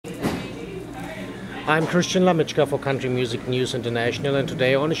I'm Christian Lamichka for Country Music News International, and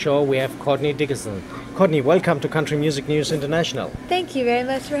today on the show we have Courtney Dickinson. Courtney, welcome to Country Music News International. Thank you very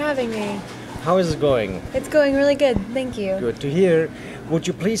much for having me. How is it going? It's going really good, thank you. Good to hear. Would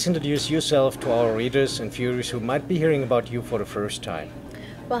you please introduce yourself to our readers and viewers who might be hearing about you for the first time?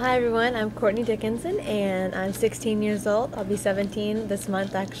 Well, hi everyone, I'm Courtney Dickinson and I'm 16 years old. I'll be 17 this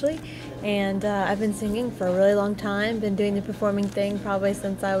month actually. And I've been singing for a really long time, been doing the performing thing probably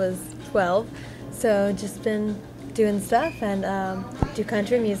since I was 12. So just been doing stuff and do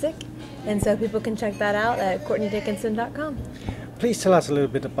country music. And so people can check that out at CourtneyDickinson.com. Please tell us a little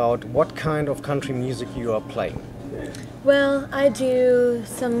bit about what kind of country music you are playing. Well, I do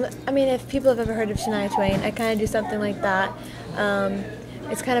some, if people have ever heard of Shania Twain, I kind of do something like that.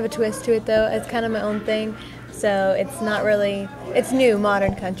 It's kind of a twist to it though. It's kind of my own thing. So it's not really, it's new,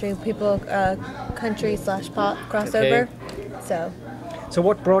 modern country. People, country/pop crossover. Okay. So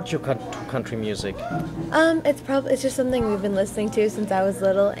what brought you to country music? It's just something we've been listening to since I was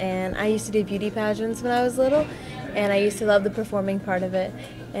little, and I used to do beauty pageants when I was little, and I used to love the performing part of it.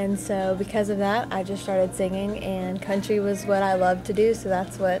 And so because of that, I just started singing, and country was what I loved to do, so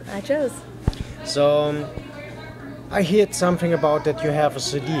that's what I chose. So I heard something about that you have a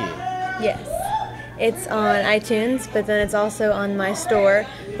CD. Yes. It's on iTunes, but then it's also on my store,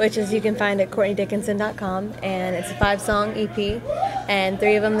 which is you can find at CourtneyDickinson.com, and it's a 5-song EP, and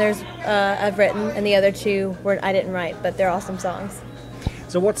 3 of them I've written, and the other 2 I didn't write, but they're awesome songs.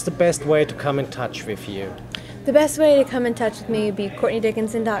 So what's the best way to come in touch with you? The best way to come in touch with me would be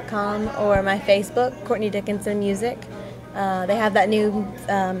CourtneyDickinson.com or my Facebook, Courtney Dickinson Music. They have that new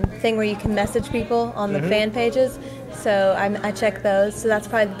thing where you can message people on the fan pages, so I check those, so that's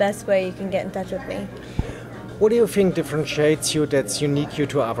probably the best way you can get in touch with me. What do you think differentiates you that's unique you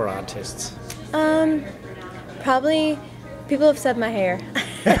to other artists? Probably, people have said my hair.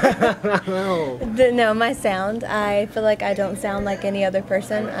 No. No, my sound. I feel like I don't sound like any other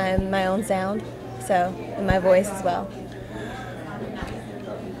person. I'm my own sound, and my voice as well.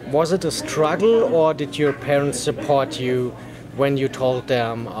 Was it a struggle, or did your parents support you when you told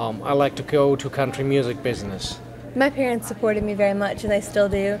them, I like to go to country music business? My parents supported me very much, and they still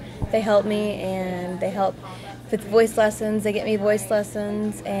do. They help me, and they help with voice lessons. They get me voice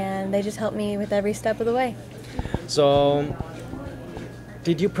lessons, and they just help me with every step of the way. So,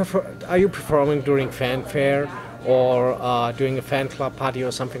 are you performing during fanfare or doing a fan club party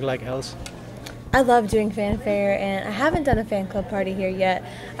or something like else? I love doing fanfare, and I haven't done a fan club party here yet.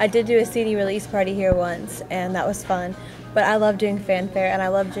 I did do a CD release party here once, and that was fun. But I love doing fanfare, and I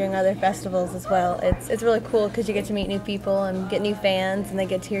love doing other festivals as well. It's really cool because you get to meet new people and get new fans, and they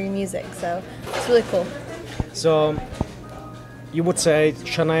get to hear your music. So it's really cool. So you would say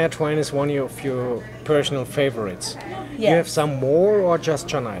Shania Twain is one of your personal favorites. Yes. Do you have some more, or just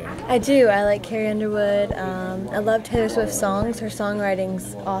Shania? I do. I like Carrie Underwood. I love Taylor Swift's songs. Her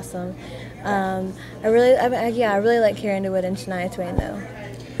songwriting's awesome. I really like Carrie Underwood and Shania Twain though.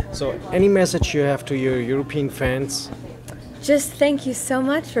 So any message you have to your European fans? Just thank you so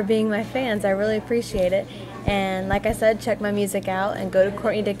much for being my fans. I really appreciate it. And like I said, check my music out and go to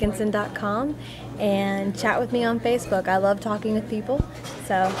CourtneyDickinson.com and chat with me on Facebook. I love talking with people.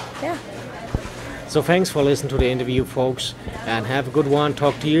 So, yeah. So thanks for listening to the interview, folks, and have a good one.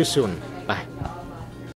 Talk to you soon. Bye.